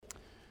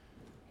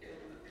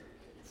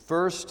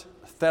1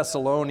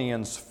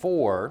 Thessalonians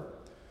 4.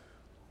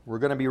 We're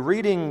going to be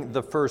reading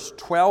the first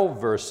 12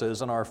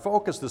 verses, and our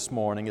focus this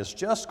morning is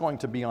just going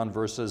to be on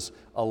verses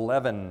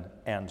 11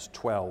 and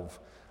 12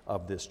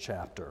 of this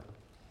chapter.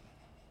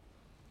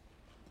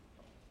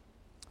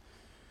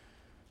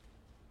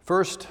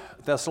 1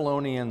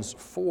 Thessalonians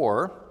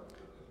 4,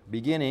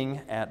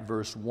 beginning at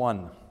verse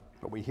 1.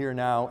 What we hear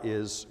now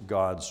is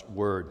God's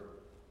word.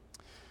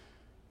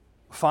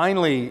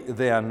 Finally,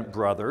 then,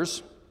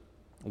 brothers,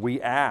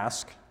 we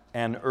ask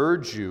and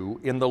urge you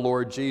in the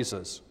Lord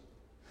Jesus,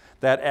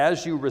 that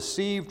as you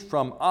received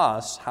from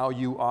us how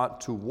you ought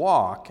to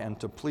walk and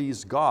to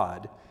please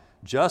God,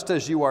 just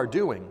as you are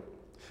doing,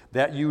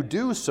 that you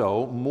do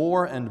so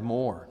more and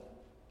more.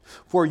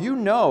 For you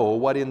know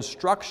what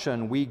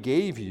instruction we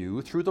gave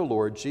you through the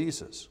Lord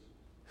Jesus.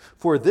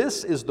 For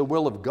this is the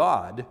will of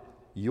God,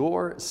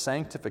 your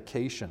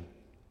sanctification,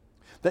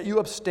 that you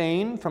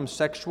abstain from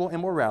sexual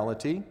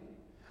immorality,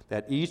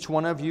 that each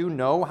one of you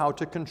know how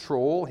to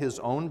control his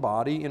own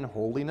body in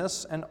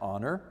holiness and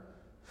honor,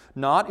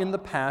 not in the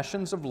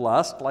passions of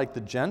lust like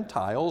the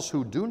Gentiles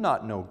who do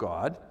not know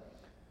God,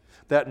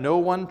 that no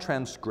one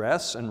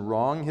transgress and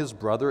wrong his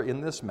brother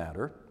in this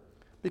matter,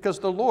 because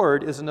the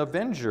Lord is an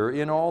avenger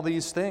in all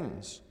these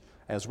things,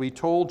 as we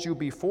told you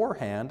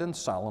beforehand and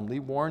solemnly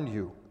warned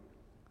you.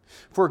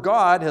 For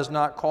God has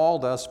not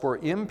called us for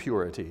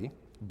impurity,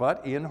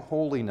 but in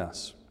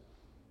holiness.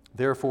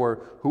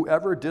 Therefore,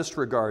 whoever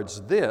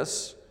disregards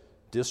this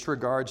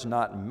disregards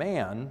not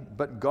man,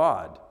 but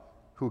God,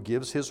 who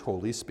gives his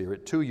Holy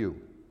Spirit to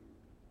you.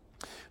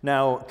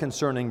 Now,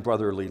 concerning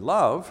brotherly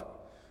love,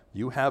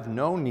 you have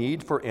no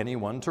need for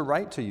anyone to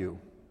write to you,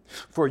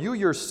 for you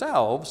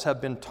yourselves have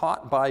been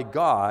taught by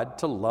God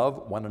to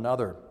love one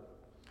another.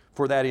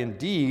 For that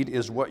indeed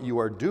is what you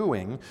are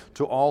doing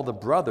to all the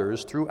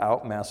brothers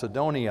throughout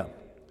Macedonia.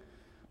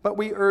 But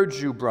we urge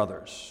you,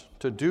 brothers,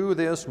 to do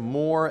this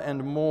more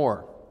and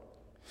more,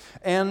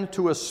 and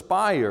to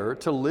aspire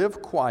to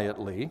live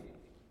quietly,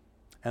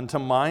 and to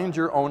mind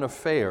your own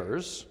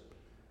affairs,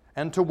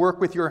 and to work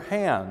with your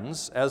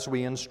hands as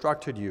we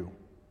instructed you,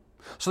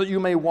 so that you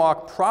may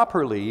walk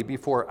properly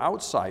before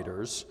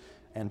outsiders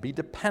and be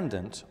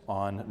dependent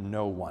on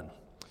no one.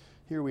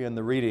 Here we end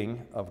the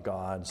reading of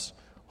God's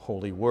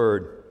holy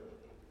word.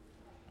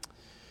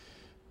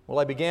 Well,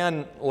 I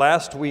began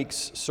last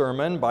week's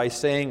sermon by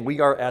saying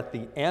we are at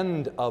the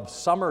end of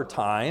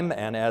summertime,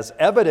 and as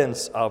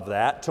evidence of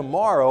that,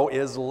 tomorrow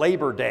is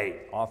Labor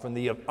Day, often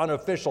the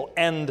unofficial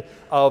end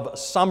of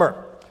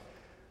summer.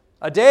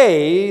 A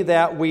day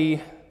that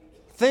we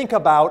think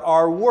about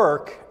our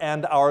work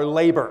and our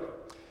labor.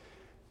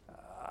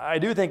 I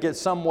do think it's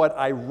somewhat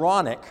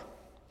ironic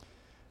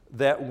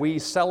that we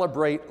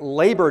celebrate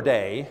Labor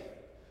Day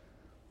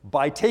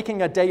by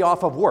taking a day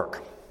off of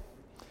work.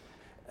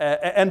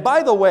 And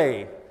by the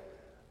way,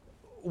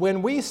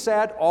 when we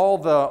set all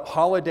the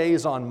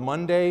holidays on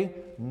Monday,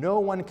 no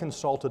one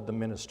consulted the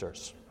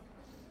ministers.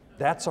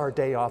 That's our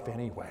day off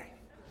anyway.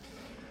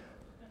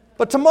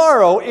 But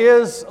tomorrow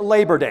is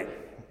Labor Day,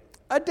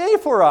 a day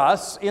for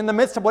us in the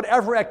midst of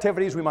whatever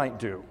activities we might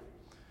do,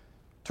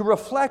 to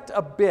reflect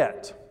a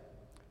bit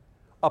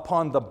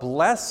upon the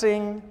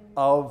blessing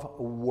of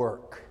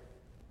work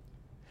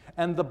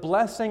and the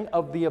blessing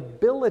of the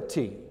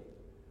ability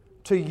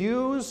to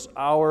use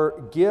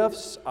our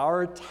gifts,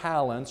 our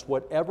talents,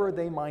 whatever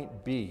they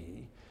might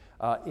be,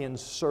 in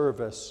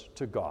service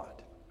to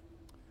God.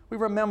 We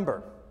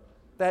remember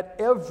that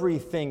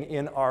everything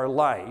in our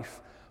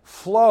life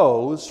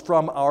flows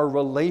from our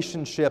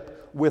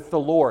relationship with the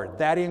Lord.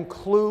 That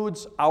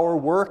includes our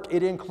work.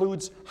 It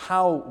includes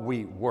how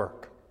we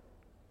work.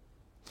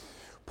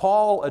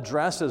 Paul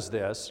addresses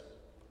this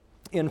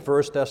in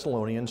 1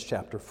 Thessalonians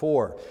chapter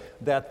 4,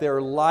 that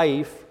their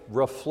life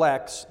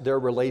reflects their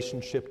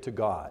relationship to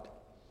God.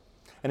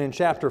 And in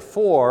chapter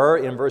 4,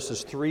 in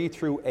verses 3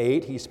 through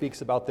 8, he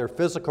speaks about their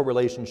physical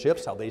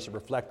relationships, how they should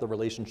reflect the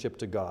relationship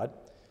to God.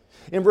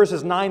 In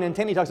verses 9 and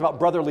 10, he talks about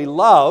brotherly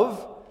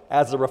love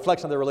as a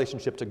reflection of their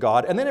relationship to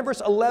God. And then in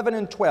verse 11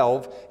 and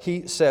 12,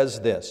 he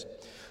says this: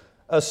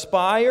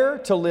 aspire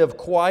to live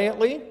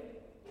quietly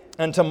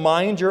and to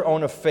mind your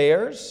own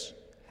affairs,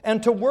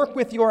 and to work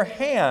with your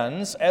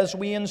hands as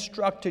we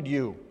instructed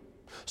you,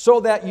 so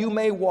that you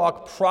may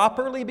walk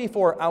properly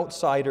before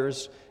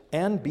outsiders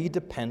and be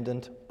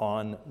dependent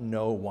on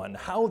no one.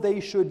 How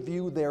they should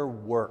view their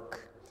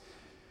work.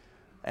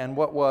 And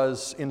what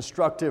was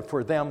instructive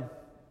for them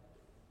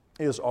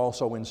is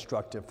also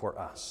instructive for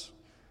us.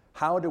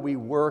 How do we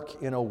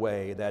work in a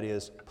way that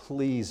is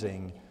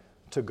pleasing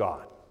to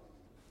God?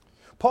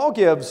 Paul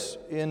gives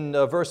in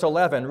verse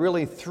 11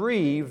 really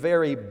three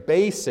very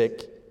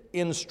basic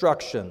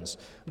instructions.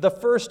 The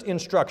first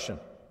instruction: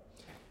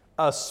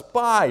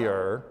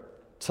 aspire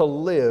to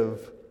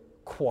live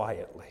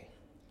quietly.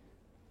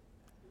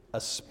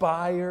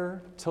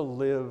 Aspire to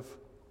live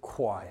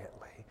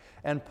quietly.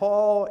 And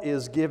Paul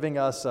is giving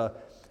us a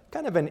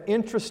kind of an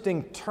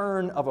interesting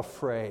turn of a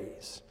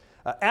phrase.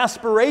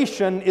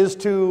 Aspiration is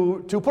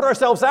to put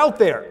ourselves out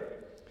there.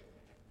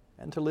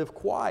 And to live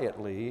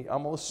quietly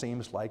almost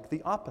seems like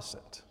the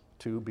opposite,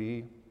 to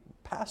be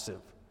passive.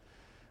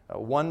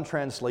 One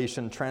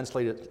translation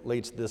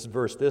translates this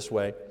verse this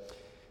way: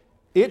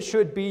 it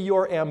should be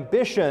your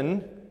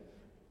ambition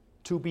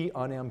to be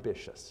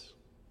unambitious.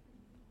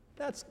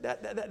 That's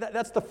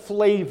the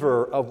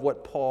flavor of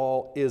what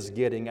Paul is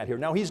getting at here.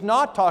 Now, he's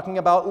not talking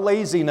about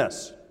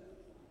laziness.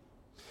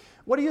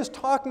 What he is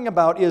talking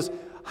about is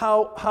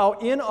how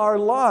in our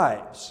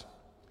lives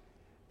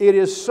it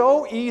is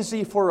so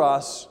easy for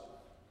us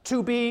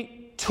to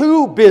be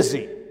too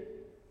busy,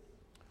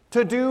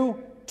 to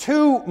do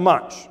too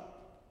much,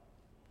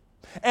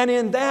 and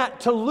in that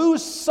to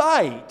lose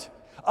sight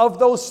of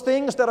those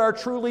things that are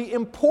truly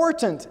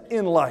important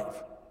in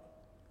life.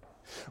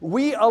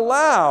 We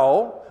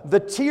allow the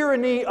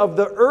tyranny of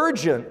the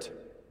urgent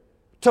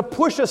to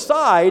push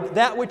aside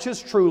that which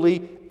is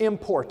truly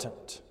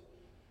important.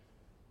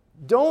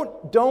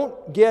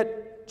 Don't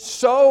get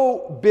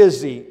so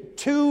busy,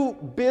 too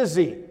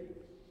busy,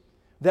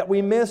 that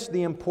we miss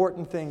the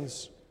important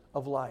things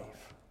of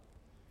life.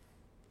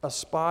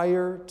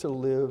 Aspire to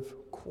live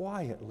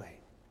quietly.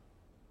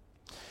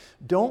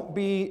 Don't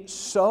be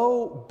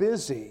so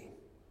busy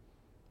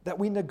that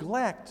we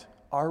neglect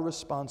our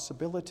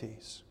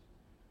responsibilities.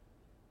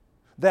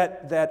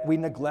 That we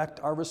neglect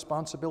our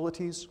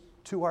responsibilities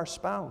to our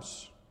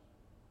spouse.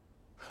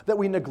 That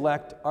we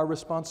neglect our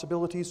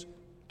responsibilities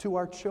to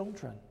our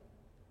children.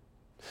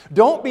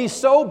 Don't be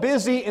so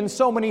busy in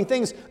so many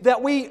things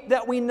that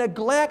we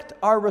neglect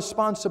our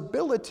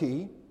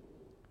responsibility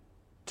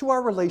to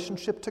our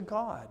relationship to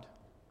God,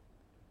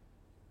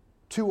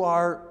 to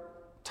our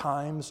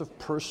times of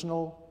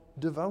personal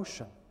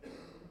devotion,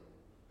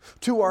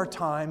 to our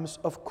times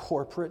of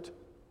corporate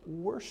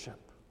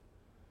worship.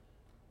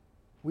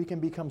 We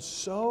can become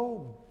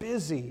so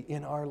busy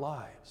in our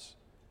lives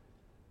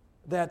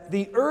that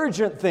the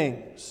urgent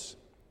things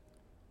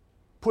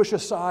push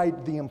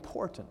aside the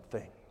important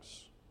things.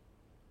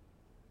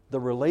 The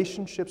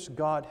relationships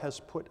God has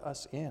put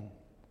us in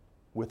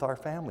with our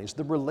families,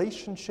 the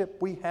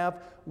relationship we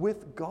have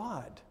with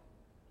God,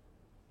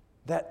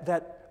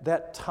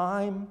 that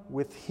time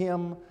with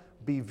Him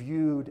be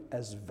viewed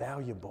as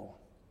valuable,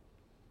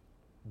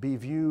 be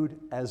viewed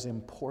as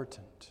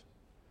important.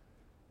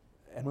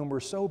 And when we're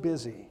so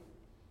busy,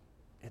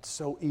 it's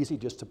so easy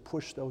just to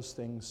push those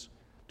things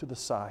to the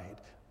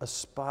side.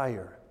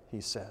 Aspire,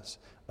 he says,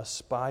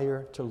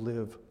 aspire to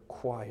live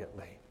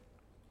quietly.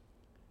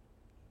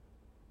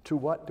 To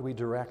what do we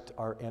direct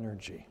our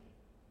energy?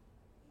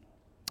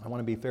 I want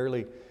to be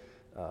fairly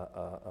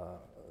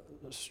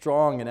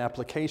strong in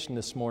application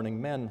this morning.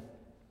 Men,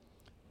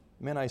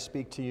 I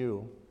speak to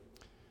you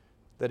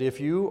that if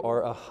you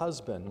are a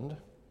husband,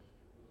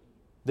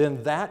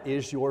 then that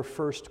is your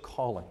first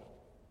calling.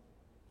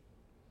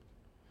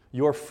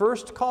 Your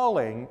first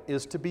calling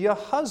is to be a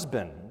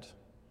husband,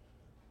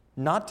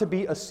 not to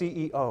be a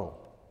CEO.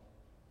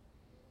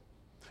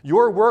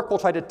 Your work will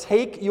try to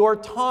take your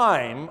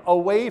time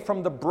away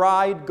from the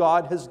bride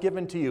God has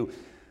given to you.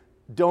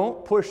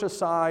 Don't push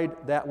aside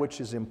that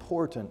which is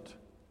important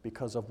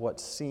because of what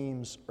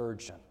seems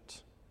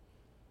urgent.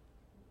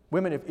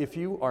 Women, if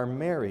you are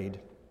married,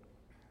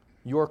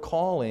 your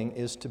calling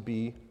is to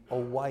be a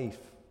wife.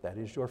 That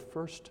is your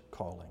first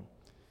calling.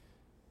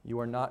 You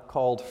are not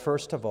called,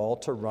 first of all,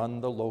 to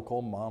run the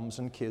local moms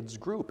and kids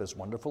group, as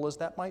wonderful as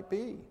that might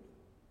be.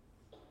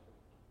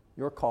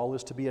 Your call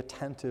is to be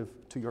attentive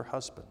to your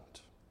husband.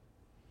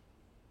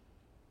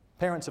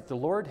 Parents, if the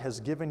Lord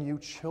has given you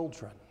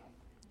children,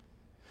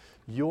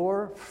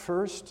 your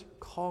first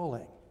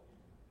calling,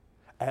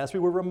 as we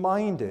were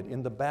reminded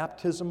in the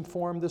baptism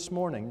form this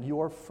morning,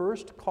 your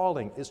first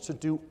calling is to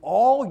do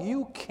all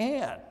you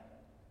can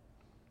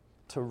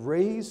to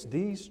raise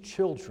these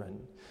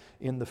children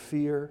in the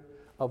fear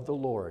of the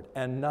Lord,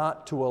 and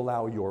not to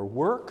allow your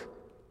work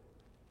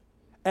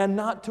and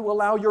not to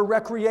allow your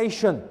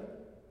recreation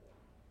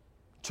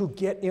to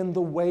get in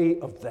the way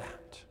of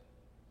that.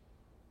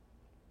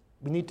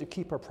 We need to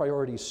keep our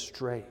priorities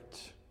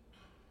straight.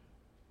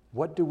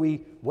 What do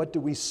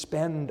we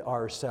spend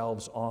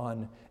ourselves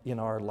on in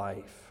our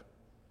life?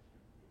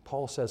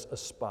 Paul says,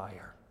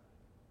 aspire.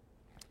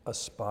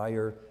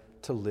 Aspire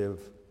to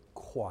live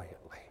quietly.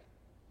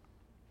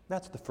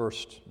 That's the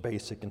first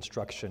basic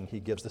instruction he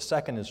gives. The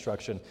second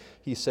instruction,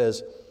 he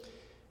says,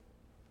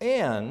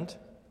 and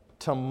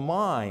to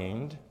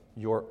mind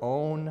your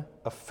own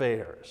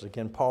affairs.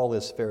 Again, Paul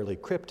is fairly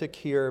cryptic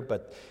here,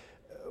 but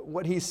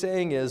what he's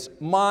saying is,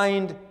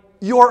 mind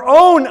your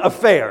own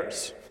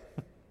affairs,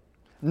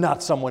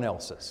 not someone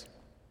else's.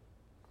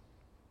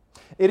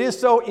 It is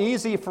so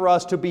easy for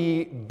us to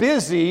be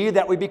busy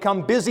that we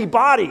become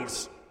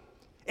busybodies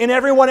in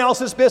everyone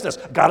else's business.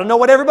 Got to know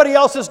what everybody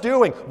else is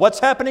doing. What's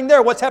happening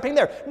there? What's happening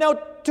there? Now,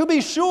 to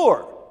be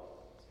sure,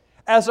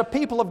 as a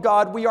people of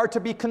God, we are to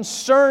be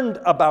concerned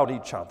about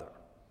each other.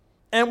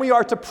 And we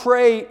are to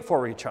pray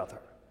for each other.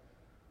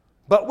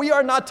 But we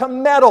are not to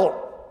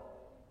meddle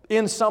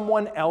in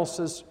someone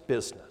else's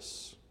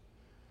business.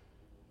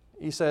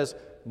 He says,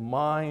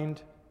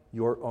 mind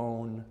your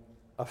own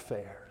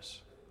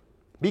affairs.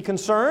 Be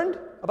concerned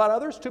about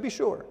others, to be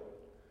sure.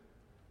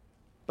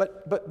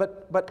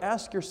 But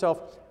ask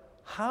yourself,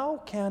 how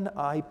can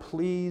I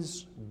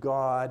please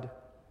God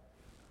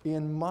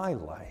in my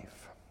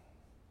life?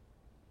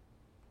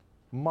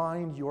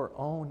 Mind your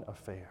own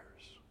affairs.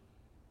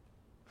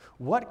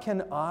 What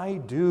can I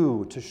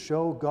do to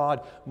show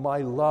God my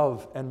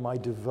love and my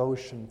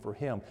devotion for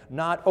Him?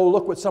 Not, oh,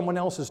 look what someone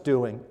else is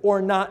doing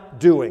or not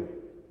doing.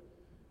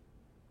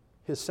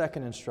 His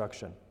second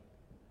instruction,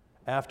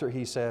 after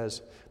he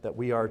says that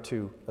we are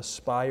to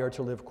aspire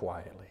to live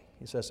quietly,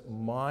 he says,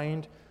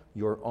 mind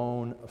your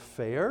own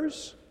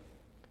affairs.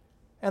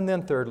 And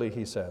then thirdly,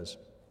 he says,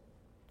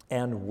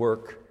 and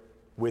work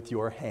with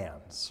your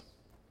hands.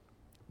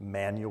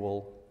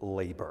 Manual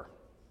labor.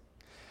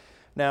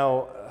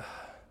 Now,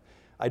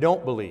 I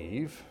don't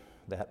believe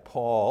that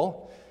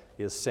Paul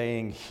is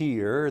saying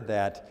here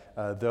that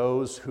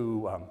those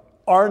who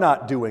are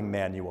not doing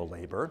manual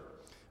labor,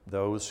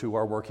 those who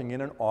are working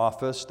in an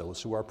office,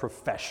 those who are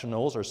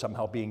professionals, are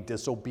somehow being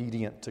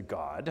disobedient to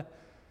God.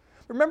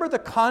 Remember the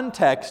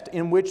context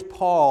in which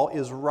Paul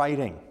is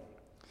writing.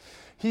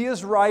 He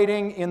is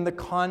writing in the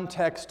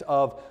context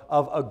of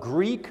a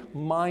Greek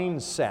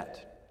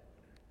mindset.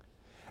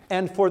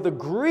 And for the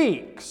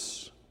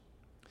Greeks,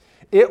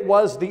 it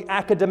was the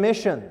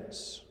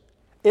academicians,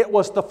 it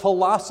was the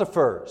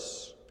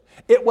philosophers,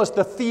 it was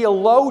the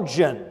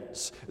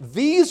theologians.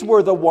 These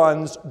were the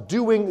ones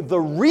doing the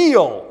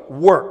real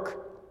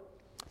work.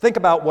 Think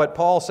about what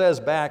Paul says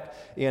back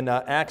in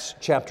Acts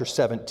chapter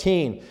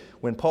 17.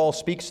 When Paul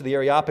speaks to the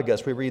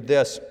Areopagus, we read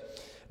this.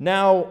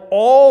 Now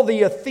all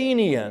the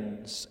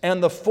Athenians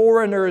and the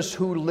foreigners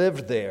who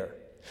lived there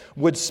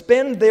would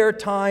spend their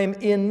time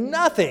in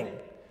nothing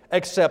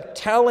except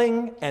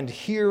telling and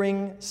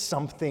hearing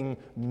something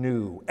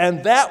new.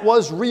 And that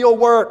was real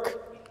work.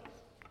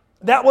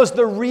 That was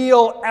the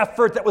real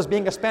effort that was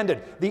being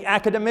expended. The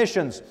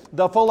academicians,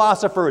 the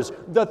philosophers,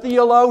 the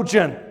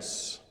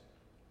theologians.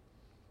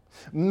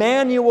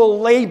 Manual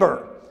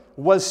labor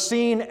was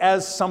seen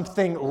as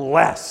something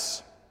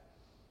less,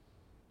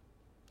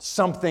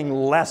 something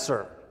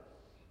lesser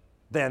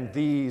than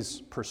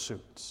these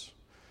pursuits.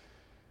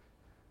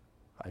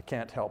 I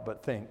can't help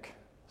but think,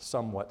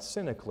 somewhat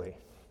cynically,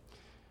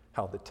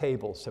 how the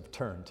tables have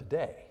turned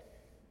today.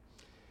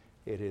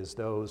 It is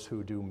those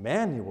who do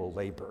manual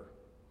labor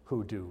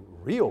who do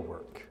real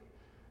work,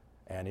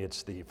 and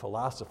it's the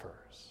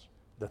philosophers,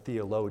 the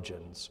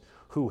theologians,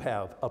 who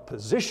have a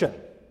position,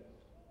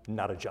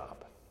 not a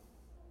job.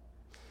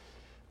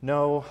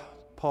 No,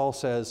 Paul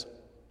says,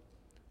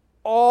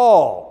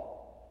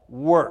 all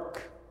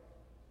work,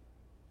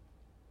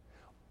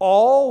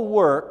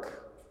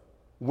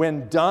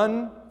 when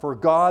done for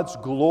God's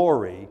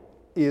glory,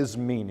 is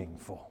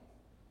meaningful.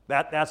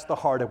 That's the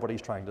heart of what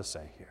he's trying to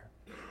say here.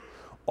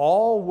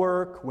 All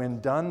work, when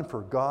done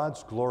for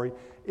God's glory,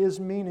 is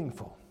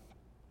meaningful.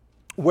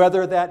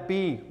 Whether that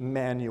be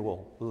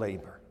manual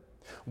labor,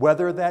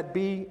 whether that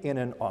be in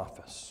an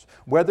office,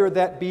 whether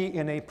that be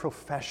in a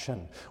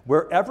profession,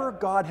 wherever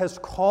God has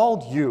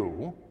called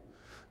you,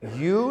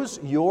 use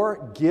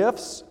your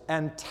gifts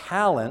and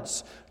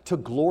talents to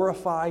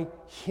glorify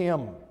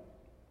Him.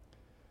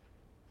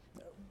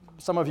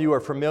 Some of you are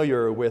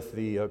familiar with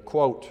the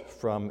quote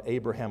from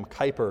Abraham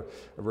Kuyper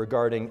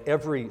regarding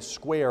every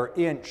square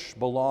inch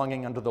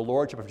belonging under the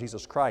Lordship of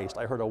Jesus Christ.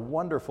 I heard a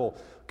wonderful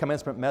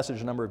commencement message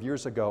a number of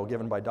years ago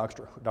given by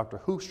Dr.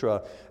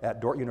 Hoekstra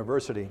at Dordt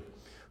University,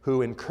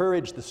 who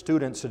encouraged the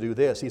students to do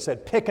this. He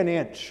said, pick an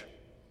inch.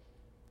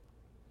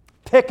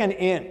 Pick an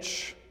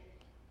inch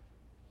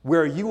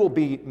where you will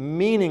be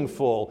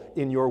meaningful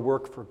in your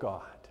work for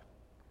God.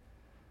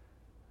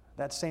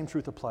 That same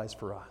truth applies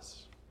for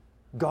us.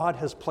 God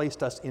has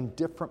placed us in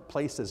different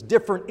places,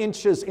 different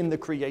inches in the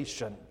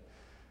creation,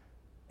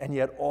 and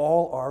yet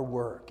all our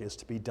work is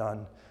to be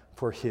done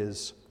for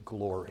His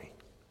glory.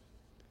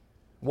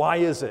 Why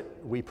is it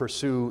we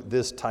pursue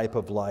this type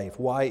of life?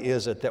 Why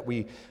is it that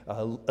we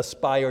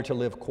aspire to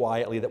live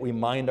quietly, that we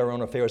mind our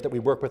own affairs, that we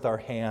work with our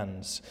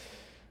hands?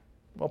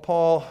 Well,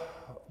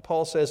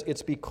 Paul says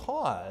it's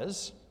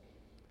because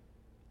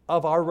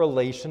of our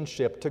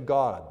relationship to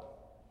God.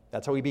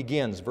 That's how he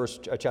begins,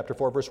 chapter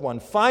 4, verse 1.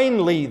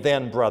 Finally,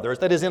 then, brothers,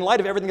 that is, in light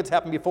of everything that's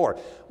happened before.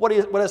 What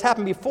has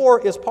happened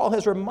before is Paul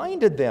has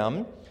reminded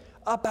them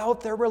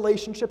about their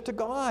relationship to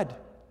God.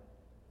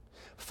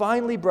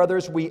 Finally,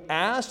 brothers, we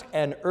ask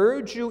and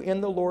urge you in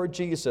the Lord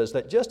Jesus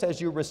that just as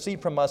you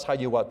receive from us how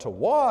you ought to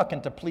walk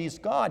and to please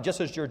God,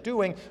 just as you're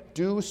doing,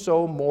 do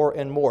so more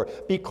and more.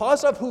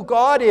 Because of who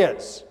God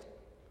is,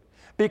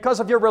 because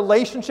of your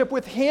relationship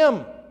with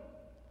Him,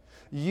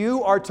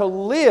 you are to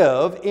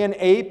live in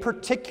a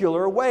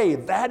particular way.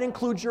 That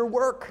includes your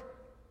work.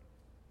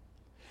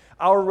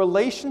 Our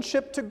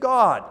relationship to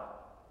God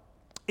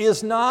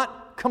is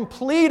not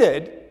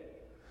completed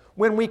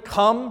when we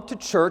come to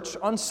church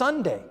on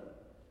Sunday.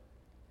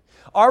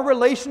 Our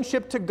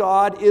relationship to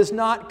God is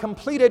not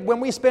completed when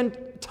we spend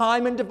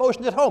time in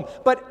devotion at home.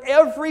 But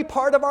every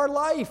part of our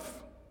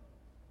life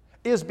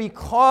is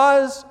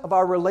because of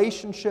our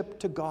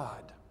relationship to God.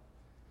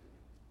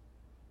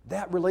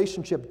 That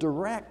relationship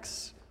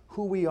directs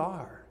who we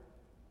are.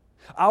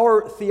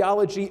 Our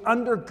theology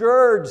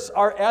undergirds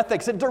our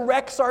ethics. It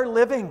directs our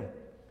living.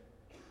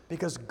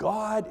 Because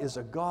God is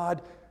a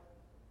God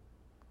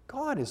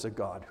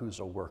who's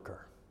a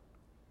worker.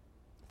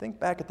 Think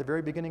back at the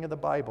very beginning of the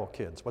Bible,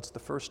 kids. What's the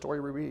first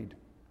story we read?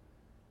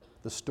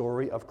 The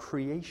story of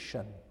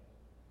creation.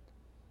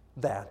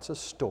 That's a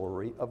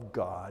story of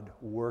God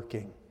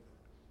working.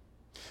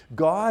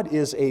 God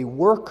is a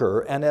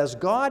worker, and as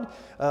God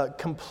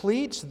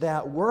completes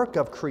that work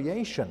of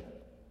creation,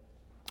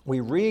 we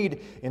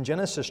read in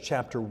Genesis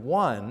chapter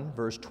 1,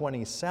 verse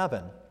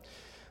 27,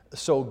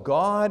 "So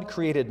God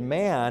created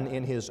man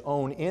in his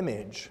own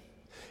image.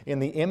 In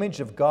the image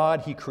of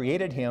God he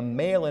created him,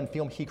 male and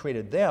female he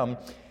created them.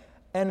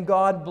 And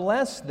God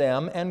blessed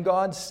them, and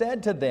God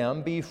said to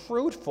them, 'Be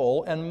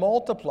fruitful and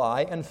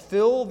multiply and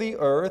fill the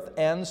earth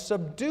and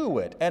subdue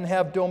it, and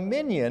have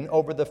dominion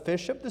over the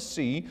fish of the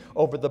sea,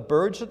 over the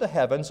birds of the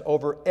heavens,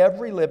 over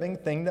every living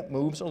thing that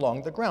moves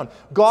along the ground.'"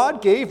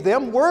 God gave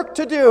them work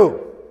to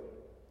do.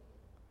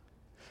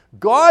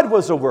 God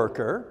was a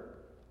worker.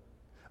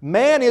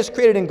 Man is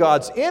created in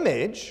God's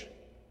image,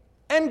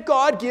 and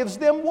God gives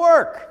them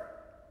work.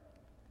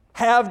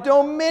 Have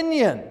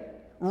dominion.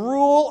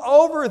 Rule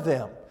over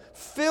them.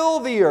 Fill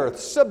the earth,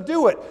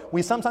 subdue it.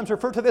 We sometimes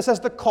refer to this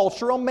as the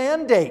cultural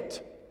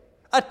mandate,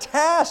 a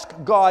task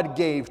God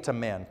gave to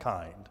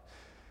mankind.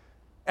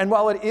 And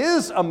while it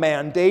is a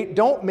mandate,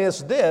 don't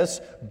miss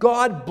this,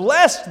 God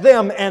blessed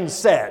them and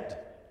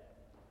said,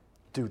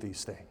 "Do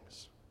these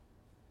things."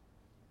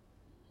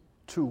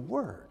 To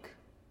work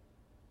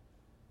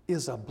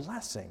is a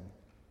blessing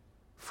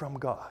from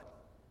God.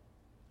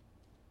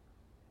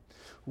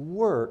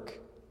 Work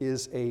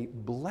is a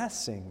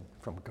blessing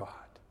from God.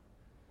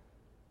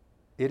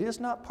 It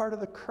is not part of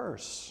the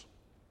curse.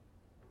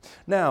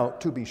 Now,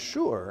 to be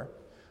sure,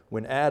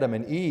 when Adam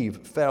and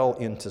Eve fell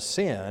into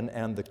sin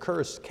and the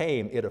curse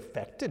came, it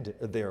affected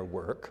their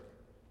work.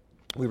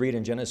 We read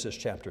in Genesis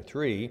chapter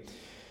 3,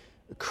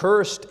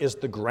 "Cursed is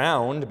the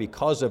ground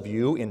because of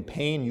you. In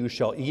pain you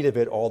shall eat of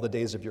it all the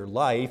days of your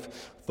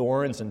life.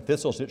 Thorns and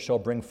thistles it shall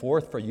bring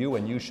forth for you,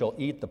 and you shall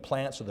eat the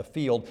plants of the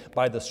field.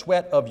 By the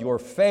sweat of your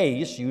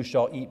face you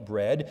shall eat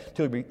bread,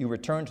 till you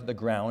return to the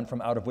ground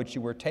from out of which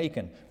you were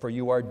taken. For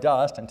you are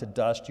dust, and to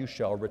dust you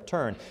shall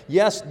return."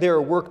 Yes,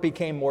 their work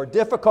became more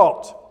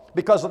difficult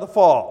because of the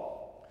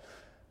fall.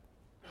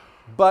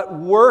 But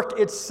work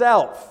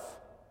itself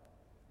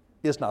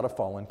is not a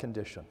fallen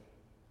condition.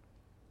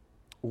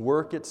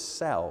 Work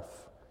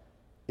itself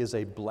is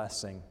a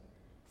blessing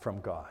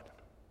from God.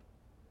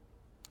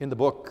 In the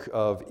book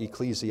of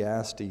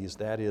Ecclesiastes,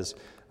 that is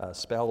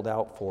spelled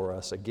out for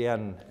us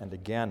again and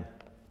again.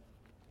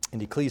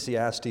 In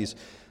Ecclesiastes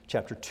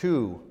chapter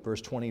 2,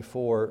 verse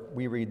 24,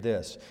 we read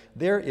this,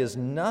 "There is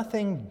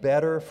nothing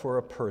better for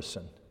a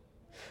person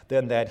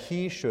than that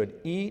he should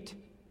eat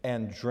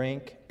and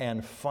drink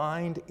and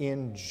find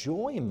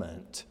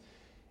enjoyment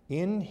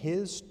in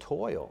his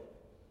toil.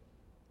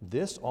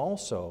 This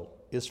also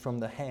is from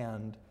the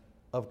hand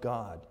of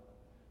God."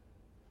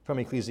 From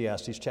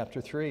Ecclesiastes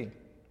chapter 3.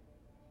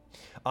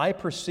 "I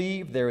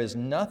perceive there is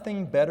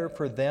nothing better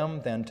for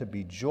them than to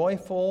be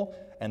joyful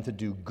and to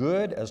do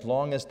good as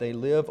long as they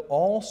live,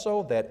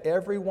 also that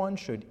everyone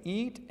should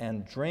eat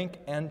and drink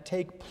and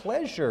take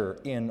pleasure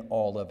in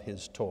all of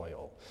his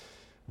toil.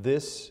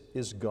 This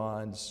is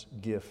God's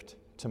gift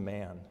to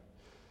man."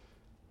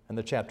 And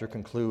the chapter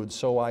concludes,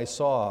 "So I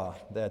saw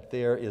that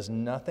there is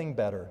nothing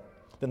better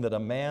than that a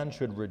man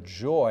should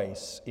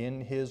rejoice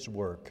in his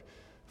work,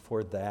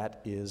 for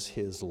that is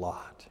his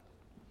lot."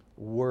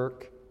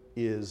 Work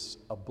is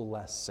a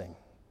blessing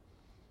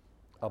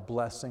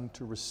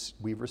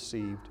we've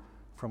received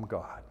from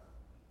God.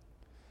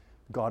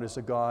 God is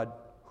a God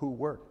who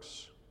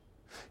works.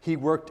 He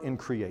worked in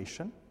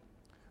creation.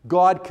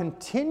 God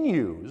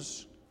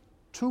continues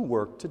to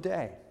work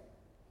today.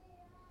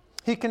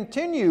 He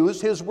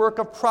continues his work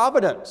of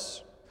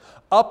providence,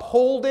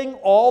 upholding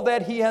all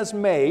that he has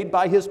made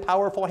by his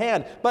powerful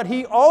hand. But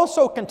he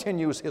also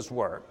continues his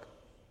work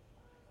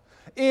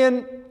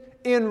in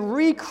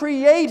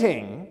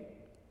recreating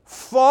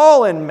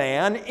fallen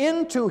man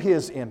into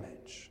his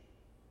image.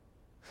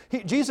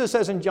 Jesus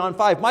says in John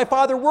 5, "My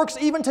Father works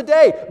even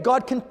today."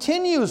 God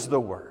continues the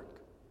work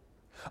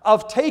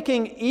of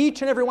taking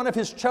each and every one of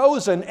his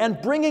chosen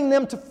and bringing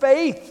them to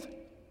faith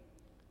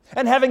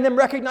and having them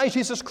recognize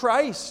Jesus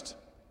Christ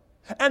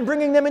and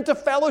bringing them into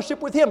fellowship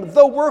with him.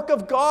 The work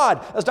of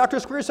God. As Dr.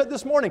 Squeer said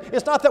this morning,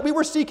 it's not that we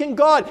were seeking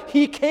God.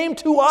 He came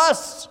to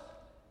us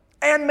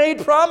and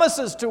made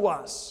promises to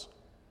us.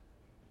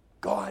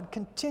 God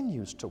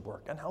continues to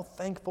work, and how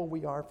thankful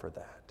we are for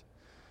that.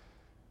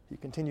 He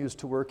continues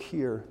to work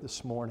here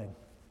this morning.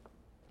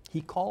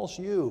 He calls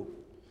you.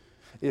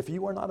 If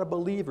you are not a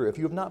believer, if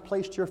you have not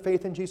placed your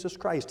faith in Jesus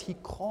Christ, he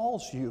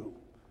calls you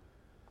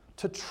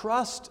to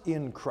trust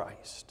in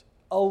Christ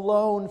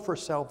alone for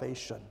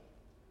salvation.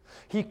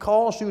 He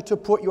calls you to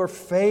put your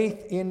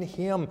faith in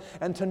him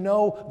and to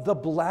know the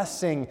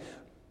blessing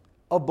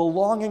of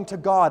belonging to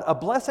God, a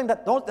blessing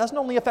that doesn't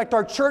only affect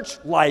our church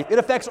life, it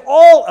affects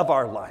all of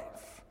our life.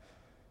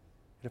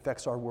 It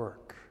affects our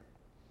work.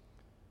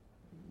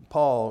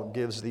 Paul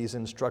gives these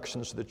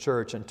instructions to the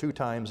church, and 2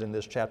 times in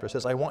this chapter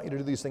says, I want you to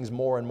do these things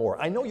more and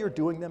more. I know you're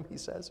doing them, he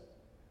says.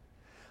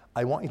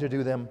 I want you to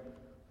do them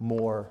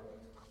more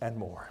and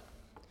more.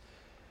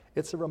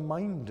 It's a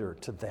reminder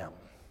to them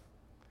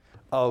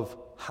of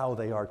how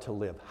they are to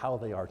live, how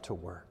they are to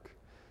work.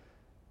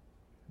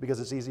 Because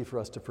it's easy for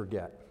us to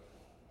forget,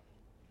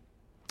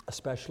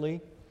 especially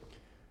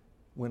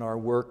when our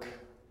work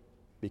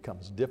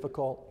becomes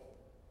difficult,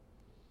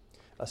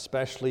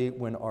 especially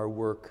when our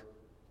work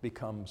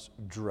becomes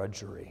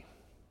drudgery,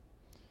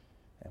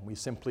 and we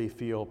simply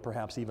feel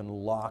perhaps even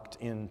locked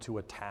into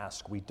a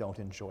task we don't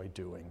enjoy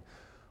doing.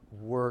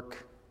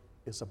 Work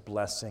is a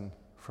blessing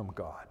from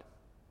God.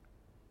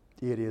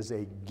 It is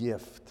a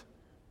gift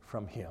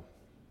from Him.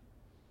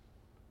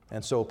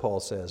 And so Paul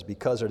says,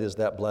 because it is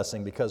that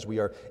blessing, because we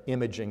are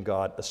imaging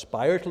God,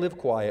 aspire to live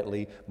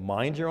quietly,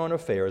 mind your own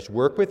affairs,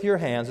 work with your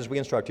hands as we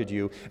instructed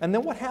you. And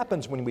then what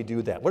happens when we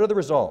do that? What are the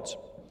results?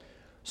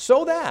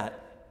 So that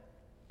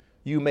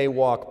you may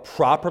walk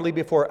properly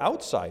before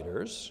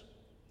outsiders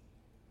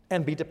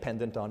and be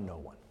dependent on no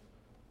one.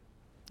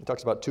 He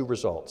talks about 2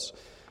 results.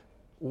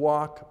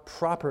 Walk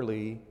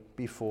properly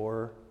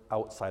before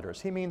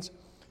outsiders. He means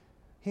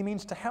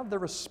to have the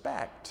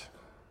respect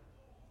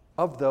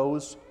of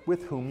those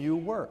with whom you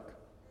work.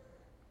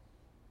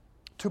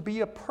 To be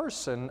a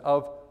person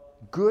of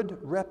good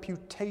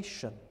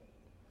reputation.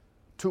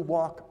 To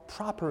walk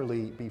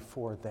properly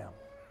before them.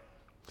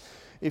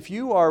 If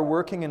you are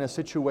working in a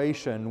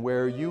situation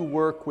where you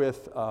work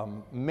with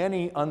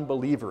many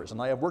unbelievers,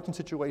 and I have worked in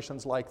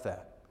situations like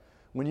that,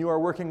 when you are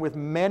working with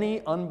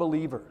many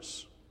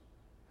unbelievers,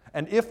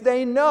 and if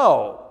they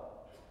know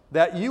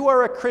that you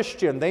are a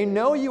Christian, they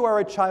know you are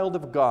a child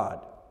of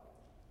God,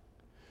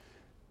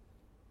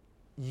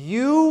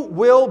 you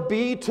will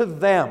be to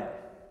them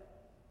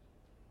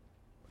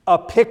a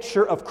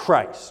picture of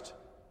Christ.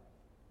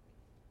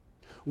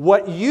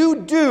 What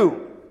you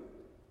do,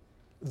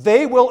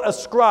 they will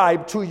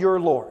ascribe to your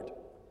Lord.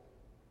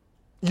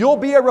 You'll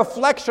be a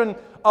reflection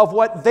of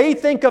what they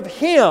think of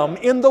Him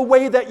in the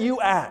way that you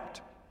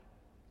act.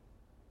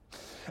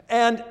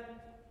 And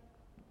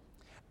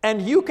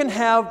you can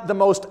have the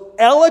most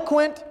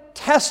eloquent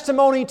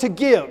testimony to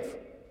give.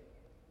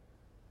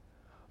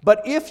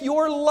 But if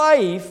your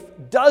life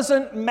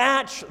doesn't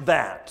match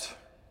that,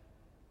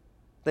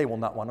 they will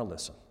not want to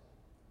listen.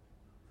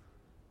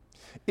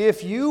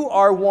 If you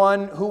are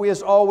one who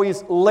is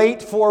always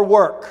late for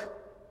work,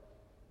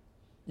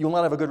 you will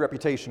not have a good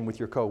reputation with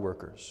your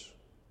coworkers.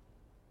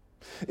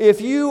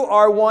 If you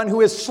are one who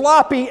is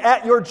sloppy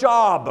at your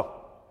job,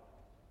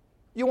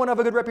 you won't have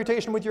a good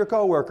reputation with your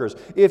coworkers.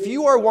 If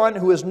you are one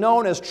who is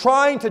known as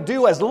trying to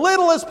do as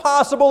little as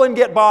possible and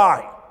get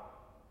by.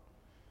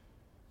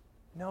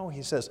 No,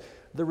 he says,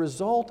 the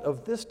result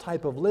of this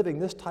type of living,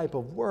 this type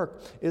of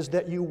work, is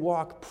that you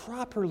walk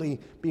properly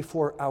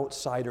before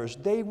outsiders.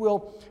 They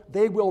will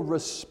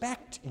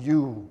respect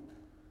you,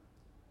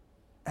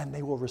 and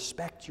they will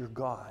respect your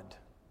God.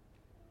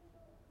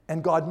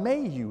 And God may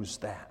use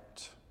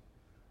that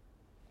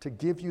to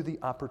give you the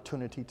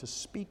opportunity to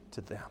speak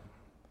to them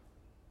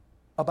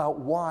about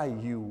why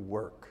you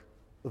work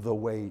the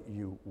way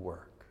you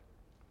work.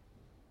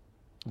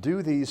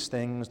 Do these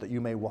things that you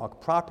may walk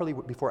properly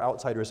before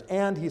outsiders,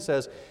 and, he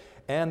says,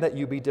 and that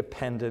you be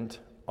dependent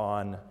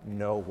on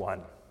no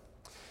one.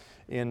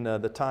 In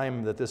the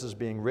time that this is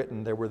being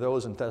written, there were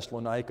those in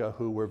Thessalonica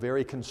who were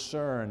very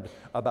concerned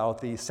about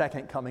the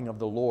second coming of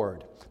the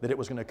Lord, that it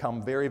was going to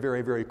come very,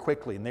 very, very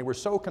quickly. And they were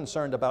so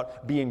concerned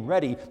about being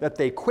ready that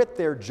they quit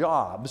their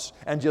jobs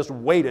and just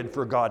waited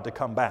for God to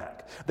come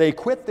back. They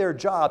quit their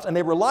jobs and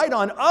they relied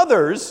on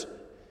others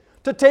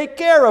to take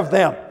care of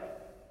them.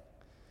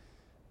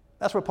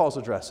 That's what Paul's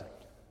addressing.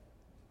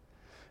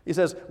 He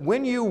says,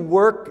 when you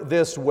work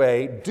this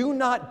way, do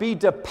not be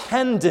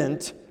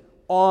dependent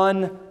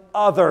on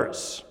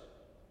others.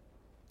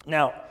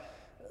 Now,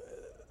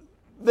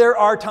 there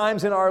are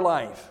times in our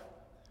life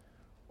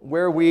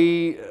where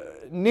we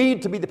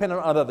need to be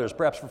dependent on others,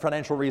 perhaps for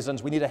financial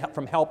reasons. We need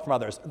help from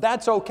others.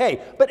 That's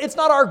okay, but it's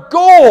not our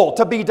goal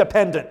to be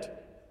dependent.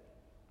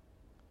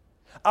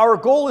 Our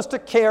goal is to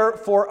care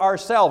for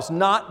ourselves,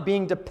 not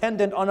being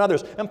dependent on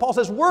others. And Paul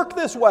says, work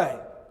this way.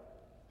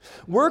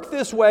 Work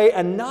this way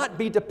and not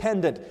be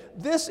dependent.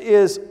 This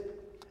is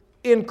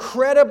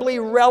incredibly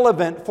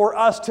relevant for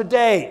us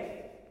today.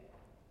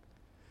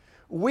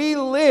 We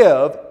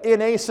live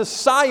in a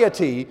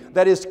society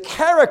that is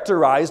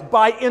characterized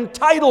by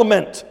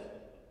entitlement.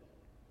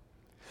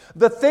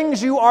 The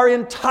things you are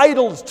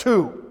entitled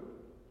to.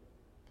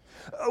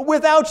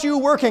 Without you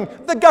working,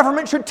 the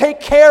government should take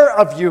care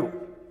of you.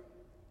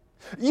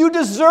 You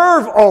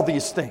deserve all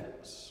these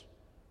things.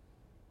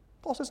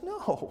 Paul says,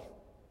 no.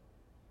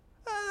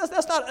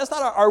 That's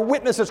not our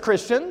witness as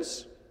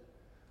Christians.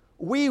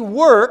 We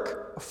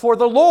work for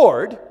the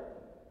Lord,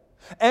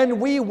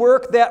 and we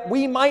work that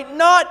we might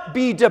not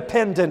be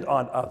dependent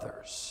on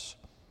others.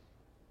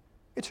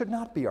 It should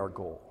not be our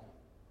goal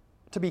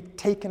to be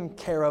taken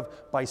care of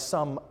by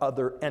some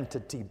other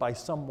entity, by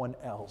someone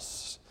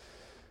else.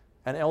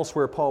 And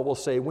elsewhere, Paul will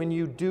say, when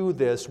you do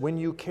this, when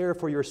you care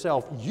for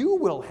yourself, you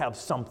will have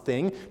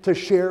something to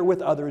share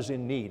with others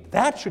in need.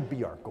 That should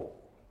be our goal,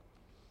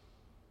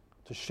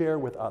 to share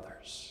with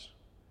others.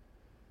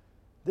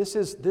 This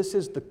is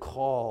the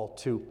call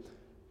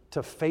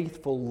to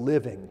faithful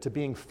living, to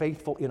being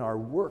faithful in our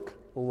work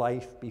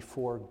life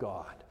before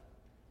God.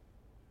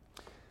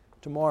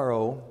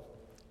 Tomorrow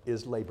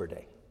is Labor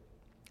Day,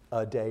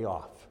 a day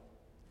off.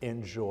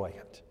 Enjoy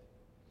it.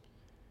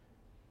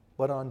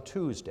 But on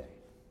Tuesday,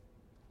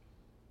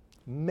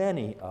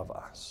 many of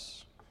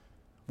us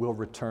will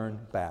return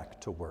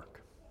back to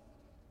work.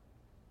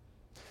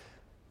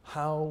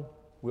 How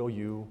will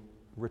you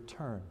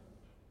return?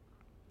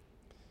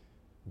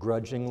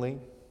 Grudgingly,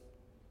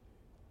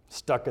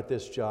 stuck at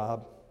this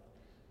job,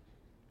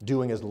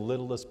 doing as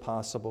little as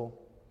possible,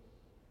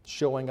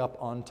 showing up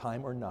on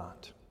time or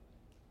not?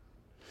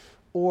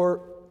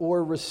 Or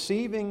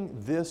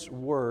receiving this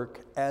work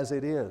as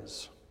it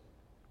is,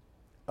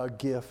 a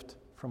gift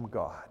from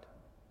God.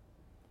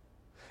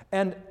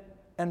 And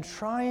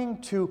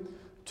trying to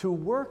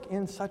work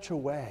in such a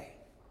way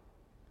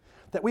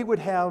that we would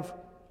have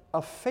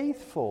a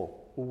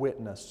faithful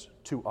witness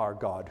to our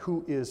God,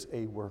 who is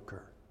a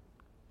worker.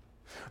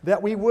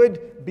 That we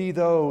would be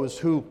those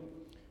who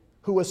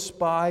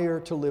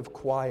aspire to live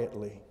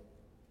quietly,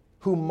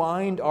 who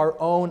mind our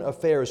own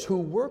affairs, who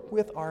work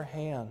with our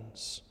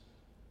hands,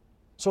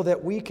 so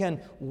that we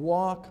can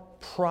walk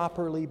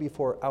properly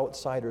before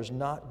outsiders,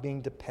 not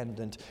being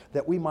dependent,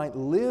 that we might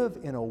live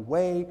in a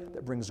way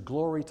that brings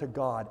glory to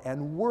God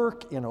and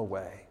work in a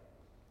way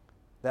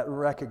that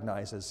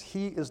recognizes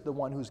He is the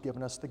one who's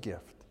given us the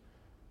gift.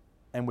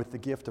 And with the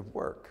gift of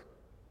work,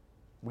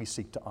 we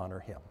seek to honor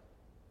Him.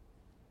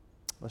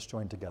 Let's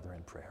join together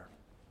in prayer.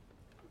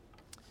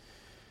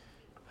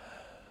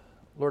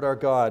 Lord our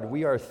God,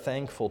 we are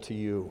thankful to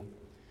You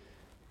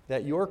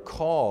that Your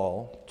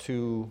call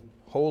to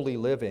holy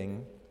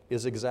living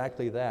is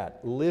exactly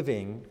that,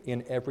 living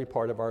in every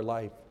part of our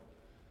life.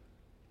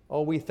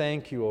 Oh, we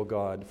thank You, O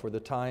God, for the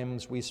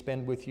times we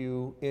spend with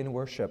You in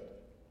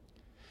worship.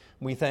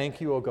 We thank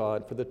You, O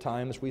God, for the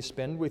times we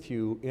spend with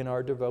You in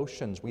our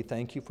devotions. We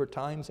thank You for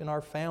times in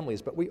our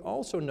families. But we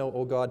also know,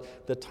 O God,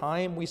 the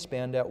time we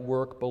spend at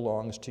work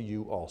belongs to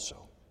You also.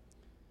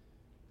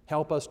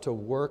 Help us to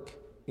work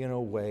in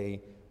a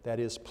way that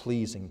is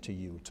pleasing to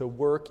You, to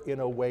work in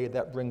a way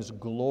that brings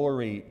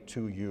glory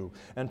to You,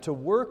 and to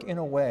work in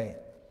a way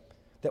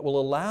that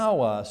will allow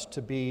us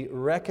to be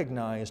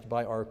recognized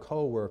by our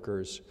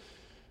co-workers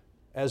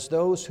as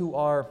those who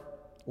are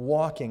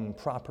walking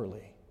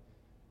properly,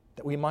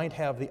 that we might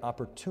have the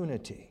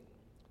opportunity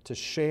to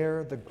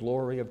share the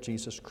glory of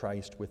Jesus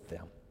Christ with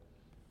them.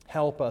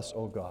 Help us,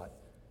 O God,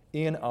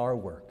 in our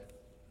work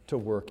to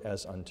work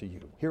as unto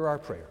You. Hear our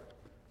prayer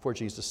for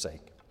Jesus'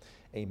 sake.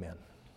 Amen.